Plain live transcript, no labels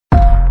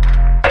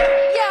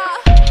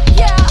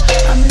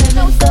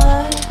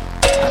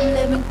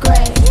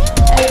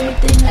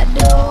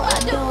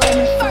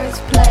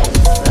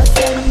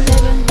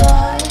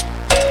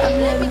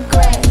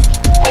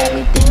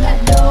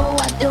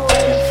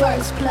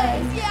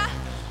Hustlers. Yeah.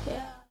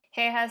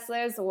 Hey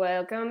Hustlers,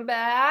 welcome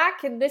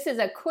back. This is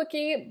a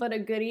quickie but a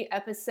goodie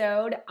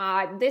episode.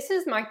 This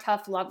is my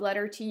tough love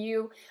letter to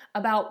you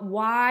about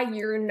why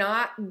you're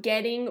not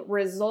getting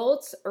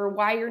results or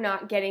why you're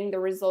not getting the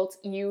results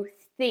you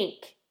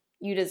think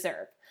you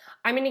deserve.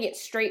 I'm going to get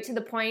straight to the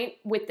point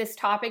with this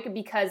topic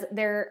because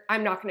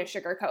I'm not going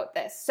to sugarcoat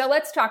this. So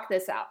let's talk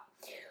this out.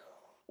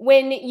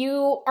 When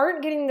you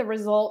aren't getting the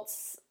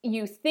results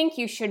you think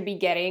you should be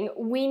getting,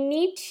 we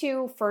need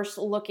to first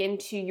look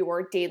into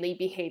your daily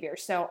behavior.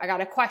 So I got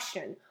a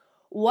question.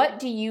 What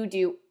do you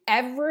do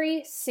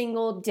every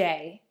single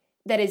day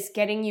that is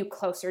getting you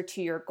closer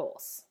to your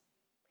goals?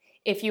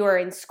 If you are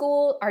in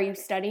school, are you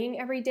studying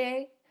every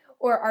day?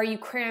 Or are you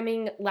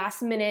cramming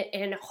last minute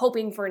and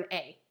hoping for an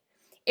A?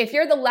 If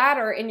you're the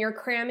latter and you're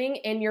cramming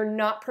and you're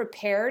not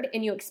prepared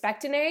and you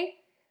expect an A,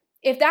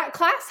 if that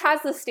class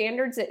has the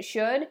standards it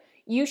should,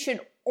 you should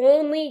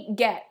only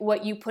get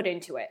what you put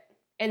into it.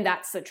 And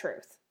that's the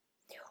truth.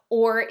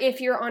 Or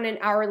if you're on an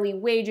hourly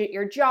wage at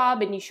your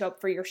job and you show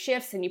up for your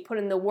shifts and you put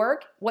in the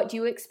work, what do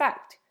you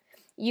expect?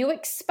 You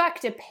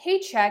expect a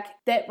paycheck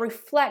that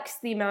reflects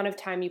the amount of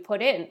time you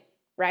put in,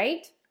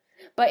 right?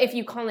 But if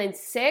you call in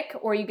sick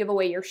or you give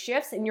away your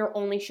shifts and you're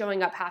only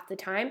showing up half the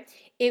time,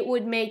 it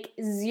would make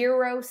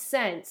 0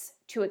 sense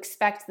to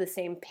expect the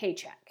same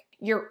paycheck.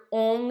 You're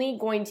only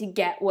going to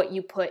get what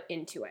you put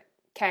into it.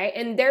 Okay,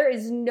 and there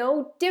is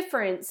no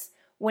difference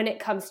when it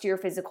comes to your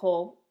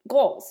physical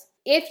goals.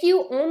 If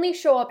you only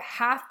show up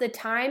half the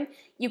time,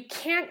 you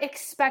can't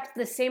expect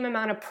the same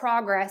amount of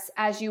progress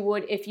as you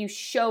would if you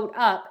showed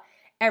up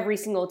every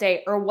single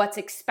day or what's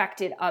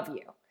expected of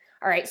you.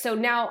 All right, so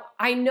now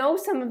I know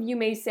some of you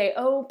may say,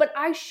 oh, but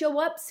I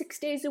show up 6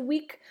 days a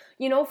week,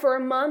 for a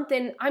month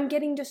and I'm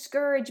getting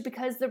discouraged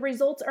because the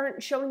results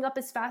aren't showing up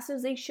as fast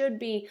as they should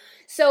be.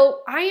 So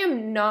I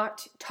am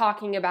not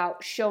talking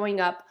about showing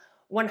up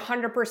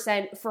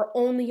 100% for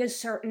only a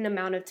certain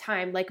amount of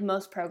time like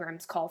most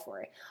programs call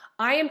for it.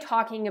 I am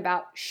talking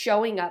about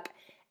showing up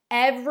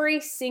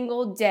every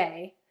single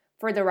day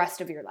for the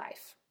rest of your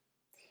life.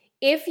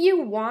 If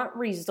you want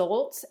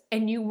results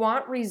and you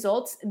want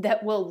results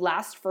that will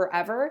last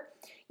forever,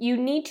 you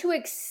need to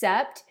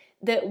accept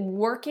that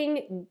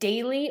working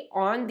daily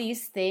on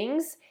these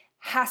things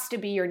has to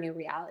be your new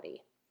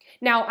reality.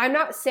 Now, I'm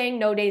not saying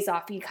no days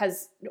off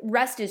because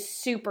rest is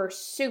super,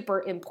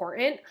 super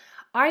important.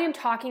 I am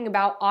talking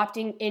about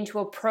opting into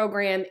a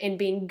program and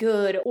being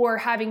good or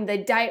having the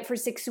diet for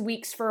 6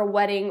 weeks for a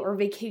wedding or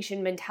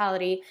vacation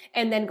mentality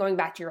and then going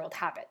back to your old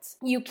habits.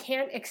 You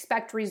can't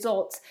expect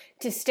results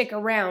to stick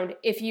around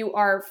if you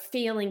are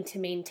failing to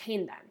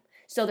maintain them.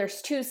 So there's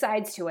two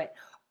sides to it.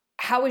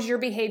 How is your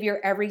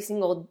behavior every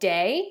single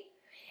day?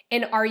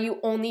 And are you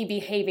only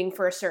behaving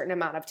for a certain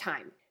amount of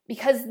time?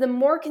 Because the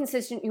more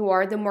consistent you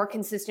are, the more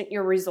consistent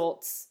your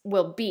results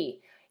will be.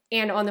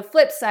 And on the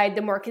flip side,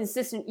 the more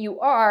consistent you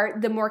are,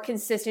 the more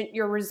consistent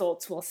your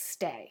results will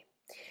stay.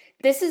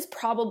 This is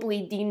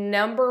probably the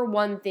number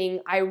one thing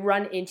I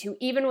run into,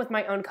 even with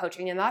my own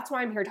coaching, and that's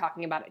why I'm here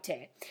talking about it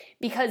today.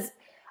 Because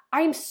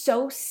I'm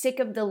so sick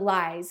of the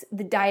lies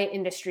the diet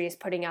industry is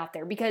putting out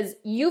there. Because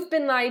you've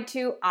been lied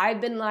to, I've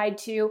been lied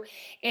to,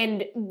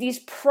 and these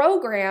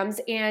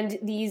programs and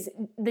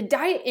the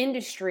diet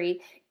industry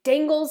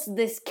dangles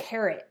this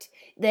carrot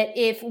that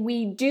if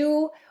we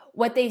do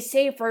what they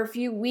say for a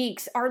few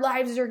weeks, our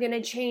lives are going to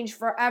change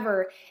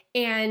forever.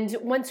 And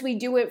once we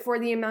do it for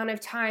the amount of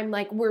time,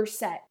 like we're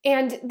set.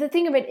 And the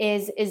thing of it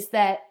is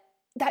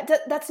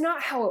that's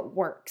not how it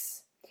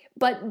works.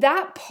 But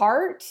that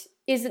part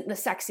isn't the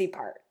sexy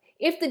part.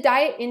 If the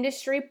diet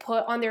industry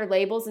put on their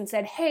labels and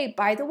said, hey,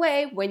 by the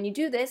way, when you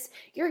do this,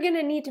 you're going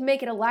to need to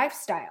make it a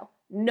lifestyle,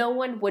 no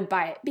one would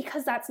buy it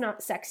because that's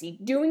not sexy.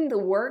 Doing the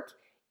work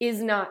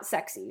is not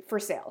sexy for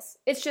sales.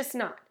 It's just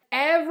not.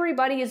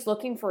 Everybody is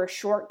looking for a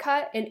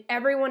shortcut and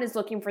everyone is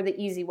looking for the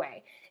easy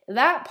way.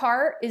 That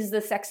part is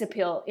the sex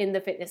appeal in the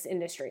fitness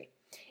industry.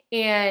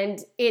 And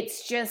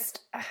it's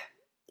just,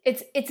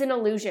 it's an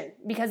illusion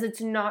because it's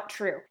not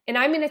true. And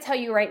I'm going to tell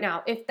you right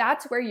now, if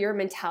that's where your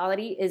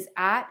mentality is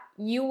at,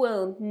 you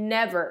will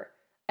never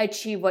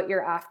achieve what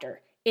you're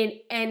after in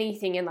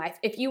anything in life.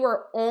 If you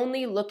are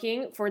only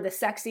looking for the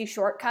sexy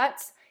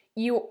shortcuts,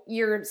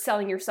 you're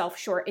selling yourself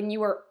short and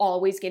you are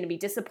always going to be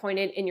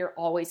disappointed and you're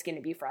always going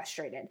to be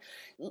frustrated.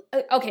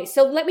 Okay,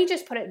 so let me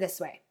just put it this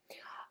way.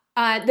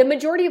 The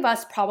majority of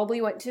us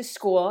probably went to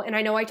school, and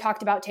I know I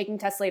talked about taking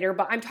tests later,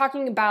 but I'm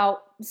talking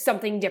about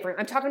something different.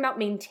 I'm talking about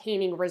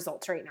maintaining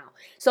results right now.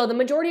 So the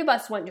majority of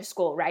us went to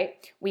school, right?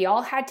 We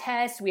all had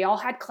tests, we all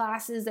had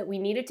classes that we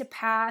needed to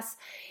pass,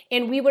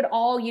 and we would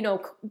all,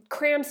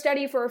 cram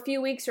study for a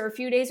few weeks or a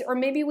few days, or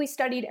maybe we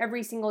studied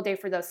every single day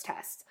for those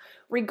tests.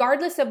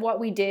 Regardless of what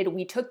we did,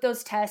 we took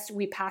those tests,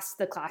 we passed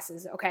the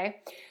classes,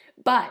 okay?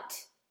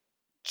 But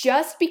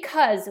just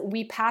because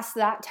we passed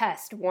that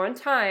test one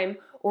time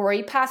or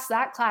we passed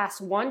that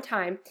class one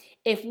time,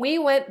 if we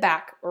went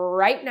back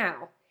right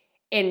now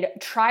and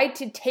tried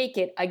to take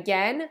it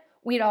again,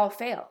 we'd all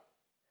fail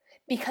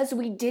because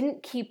we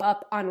didn't keep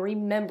up on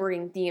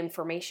remembering the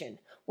information.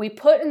 We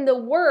put in the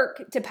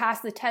work to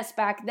pass the test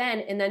back then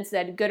and then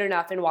said, good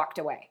enough, and walked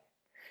away.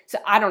 So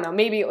I don't know,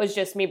 maybe it was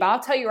just me, but I'll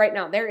tell you right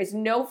now, there is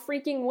no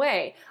freaking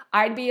way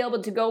I'd be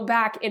able to go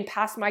back and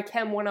pass my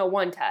Chem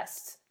 101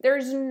 tests.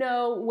 There's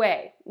no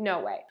way,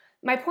 no way.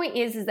 My point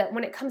is that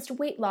when it comes to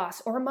weight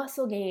loss or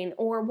muscle gain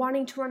or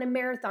wanting to run a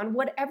marathon,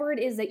 whatever it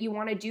is that you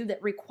want to do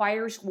that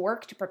requires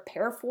work to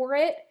prepare for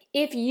it,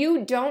 if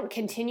you don't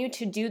continue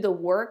to do the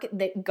work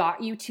that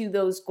got you to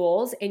those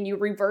goals and you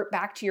revert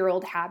back to your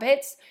old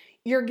habits,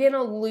 you're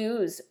gonna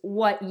lose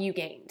what you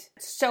gained.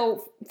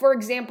 So, for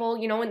example,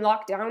 in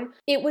lockdown,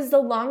 it was the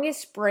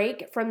longest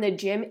break from the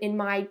gym in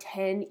my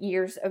 10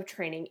 years of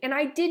training. And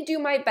I did do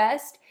my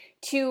best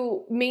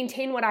to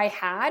maintain what I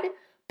had,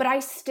 but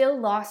I still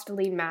lost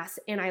lean mass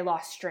and I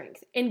lost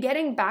strength. And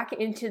getting back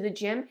into the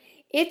gym,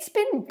 it's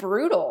been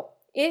brutal.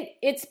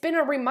 It's been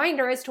a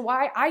reminder as to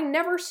why I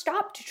never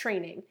stopped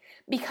training.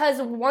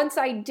 Because once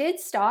I did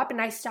stop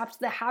and I stopped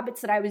the habits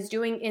that I was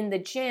doing in the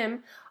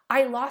gym,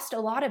 I lost a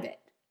lot of it.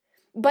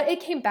 But it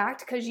came back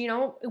because,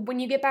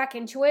 when you get back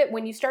into it,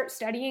 when you start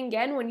studying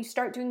again, when you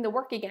start doing the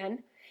work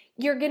again,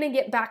 you're going to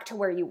get back to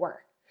where you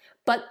were.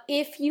 But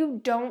if you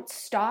don't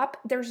stop,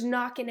 there's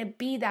not going to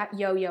be that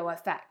yo-yo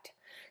effect.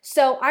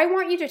 So I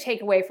want you to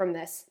take away from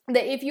this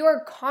that if you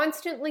are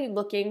constantly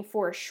looking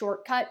for a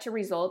shortcut to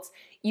results,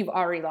 you've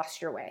already lost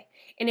your way.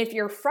 And if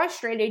you're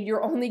frustrated,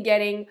 you're only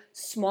getting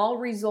small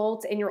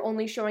results and you're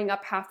only showing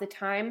up half the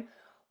time,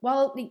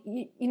 well,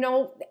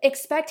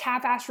 expect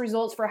half-ass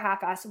results for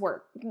half-ass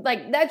work.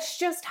 Like, that's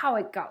just how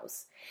it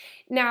goes.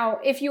 Now,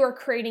 if you are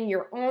creating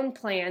your own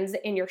plans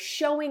and you're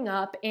showing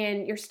up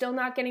and you're still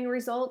not getting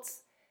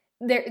results,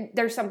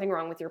 there's something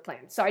wrong with your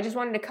plan. So I just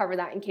wanted to cover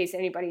that in case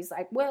anybody's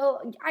like,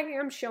 well, I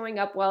am showing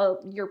up. Well,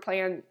 your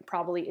plan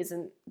probably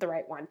isn't the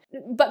right one.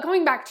 But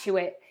going back to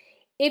it,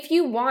 if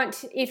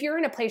you're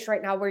in a place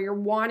right now where you're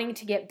wanting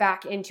to get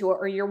back into it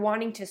or you're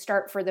wanting to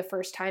start for the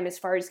first time as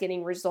far as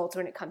getting results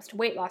when it comes to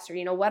weight loss or,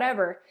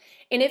 whatever,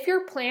 and if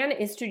your plan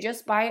is to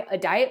just buy a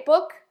diet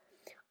book,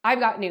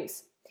 I've got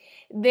news.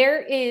 There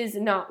is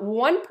not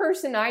one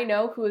person I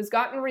know who has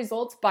gotten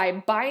results by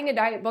buying a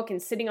diet book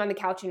and sitting on the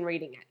couch and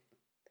reading it.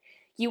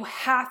 You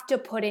have to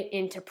put it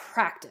into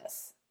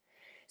practice.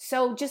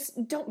 So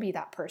just don't be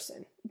that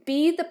person.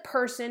 Be the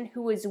person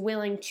who is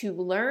willing to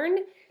learn,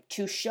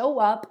 to show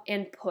up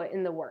and put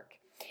in the work.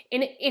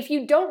 And if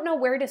you don't know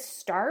where to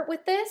start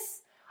with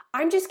this,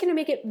 I'm just going to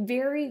make it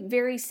very,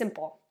 very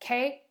simple,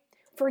 okay?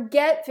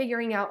 Forget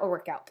figuring out a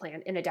workout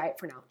plan and a diet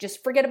for now.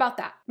 Just forget about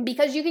that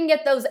because you can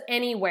get those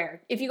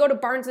anywhere. If you go to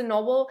Barnes &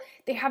 Noble,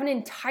 they have an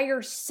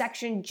entire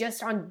section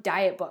just on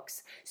diet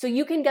books. So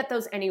you can get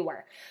those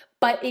anywhere.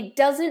 But it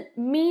doesn't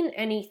mean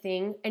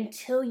anything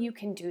until you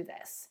can do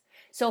this.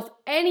 So if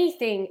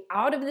anything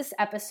out of this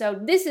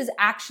episode, this is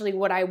actually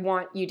what I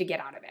want you to get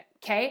out of it,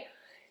 okay?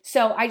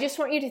 So I just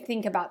want you to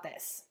think about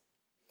this.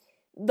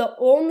 The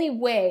only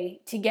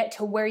way to get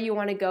to where you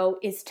want to go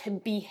is to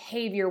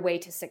behave your way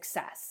to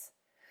success.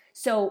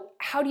 So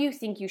how do you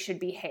think you should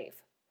behave?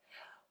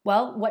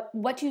 Well,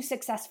 what do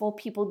successful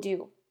people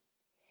do?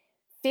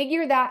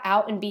 Figure that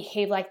out and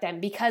behave like them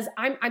because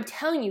I'm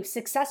telling you,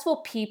 successful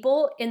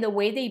people in the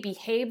way they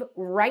behave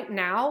right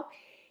now,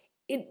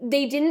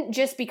 they didn't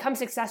just become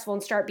successful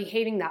and start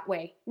behaving that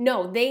way.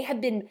 No, they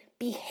have been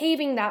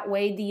behaving that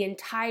way the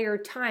entire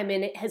time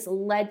and it has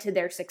led to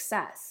their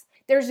success.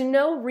 There's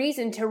no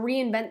reason to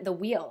reinvent the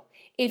wheel.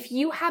 If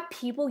you have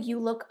people you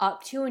look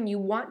up to and you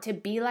want to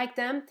be like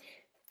them,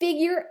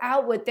 figure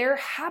out what their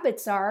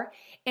habits are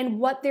and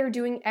what they're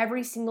doing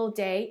every single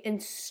day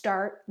and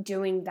start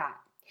doing that.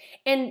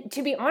 And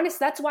to be honest,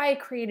 that's why I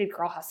created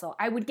Girl Hustle.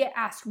 I would get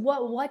asked,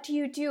 what do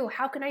you do?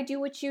 How can I do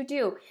what you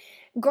do?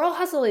 Girl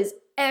Hustle is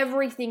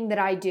everything that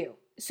I do.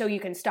 So you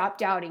can stop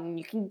doubting and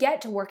you can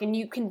get to work and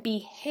you can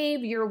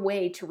behave your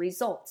way to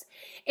results.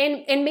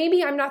 And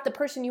maybe I'm not the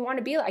person you want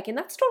to be like, and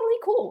that's totally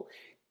cool.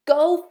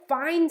 Go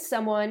find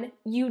someone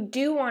you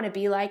do want to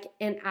be like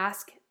and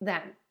ask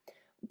them.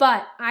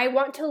 But I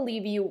want to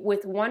leave you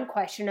with one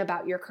question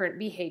about your current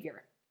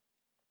behavior.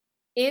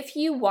 If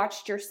you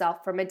watched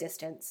yourself from a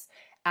distance,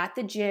 at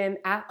the gym,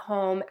 at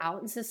home,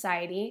 out in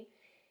society,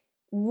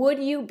 would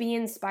you be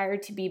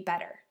inspired to be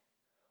better?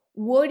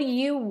 Would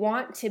you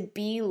want to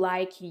be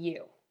like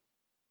you?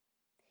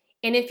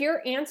 And if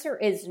your answer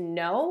is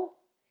no,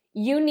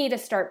 you need to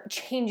start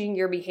changing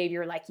your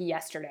behavior like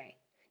yesterday.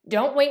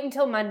 Don't wait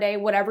until Monday,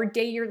 whatever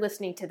day you're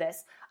listening to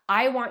this.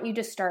 I want you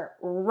to start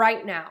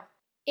right now.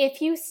 If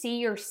you see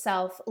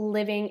yourself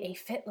living a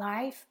fit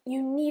life,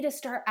 you need to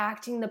start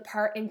acting the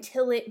part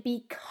until it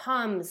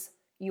becomes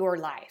your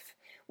life.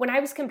 When I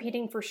was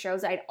competing for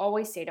shows, I'd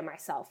always say to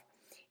myself,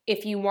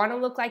 if you want to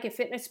look like a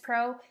fitness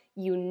pro,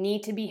 you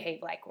need to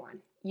behave like one.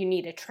 You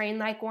need to train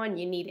like one.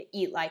 You need to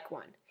eat like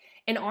one.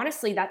 And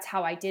honestly, that's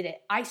how I did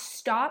it. I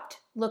stopped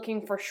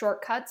looking for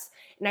shortcuts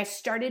and I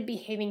started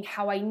behaving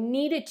how I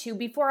needed to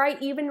before I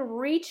even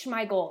reached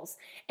my goals.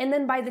 And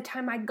then by the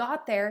time I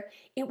got there,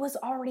 it was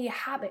already a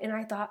habit. And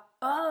I thought,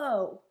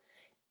 oh,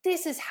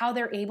 this is how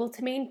they're able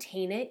to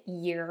maintain it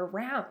year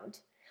round.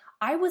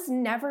 I was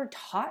never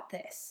taught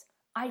this.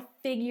 I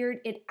figured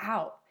it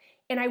out.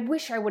 And I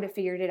wish I would have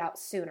figured it out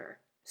sooner.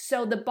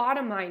 So the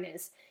bottom line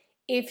is,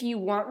 if you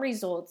want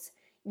results,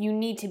 you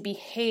need to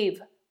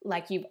behave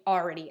like you've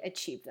already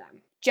achieved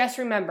them. Just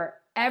remember,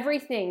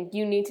 everything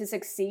you need to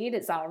succeed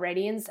is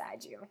already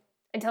inside you.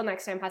 Until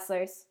next time,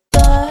 hustlers.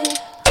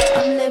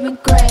 I'm living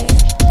great.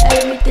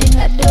 Everything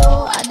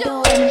I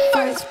do in